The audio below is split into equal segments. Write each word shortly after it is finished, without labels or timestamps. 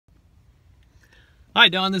Hi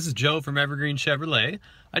Don, this is Joe from Evergreen Chevrolet.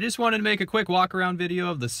 I just wanted to make a quick walk around video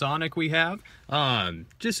of the Sonic we have,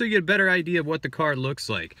 just so you get a better idea of what the car looks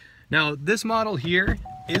like. Now this model here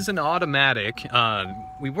is an automatic.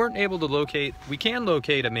 We weren't able to locate, we can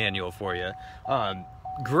locate a manual for you.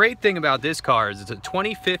 Great thing about this car is it's a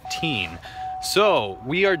 2015. So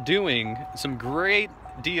we are doing some great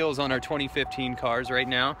deals on our 2015 cars right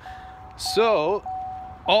now. So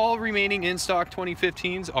all remaining in-stock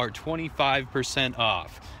 2015s are 25%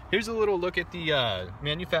 off. Here's a little look at the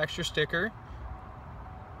manufacturer sticker.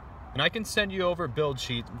 And I can send you over a build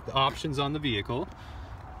sheet, the options on the vehicle.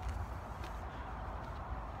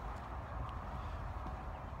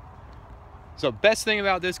 So best thing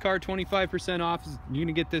about this car, 25% off, is you're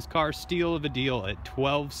gonna get this car steal of a deal at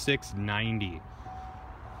 $12,690.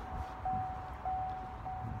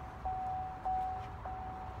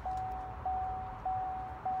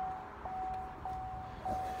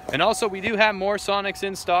 And also, we do have more Sonics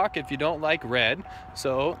in stock if you don't like red.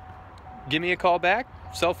 So give me a call back.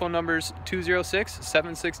 Cell phone number's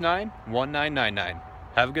 206-769-1999.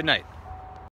 Have a good night.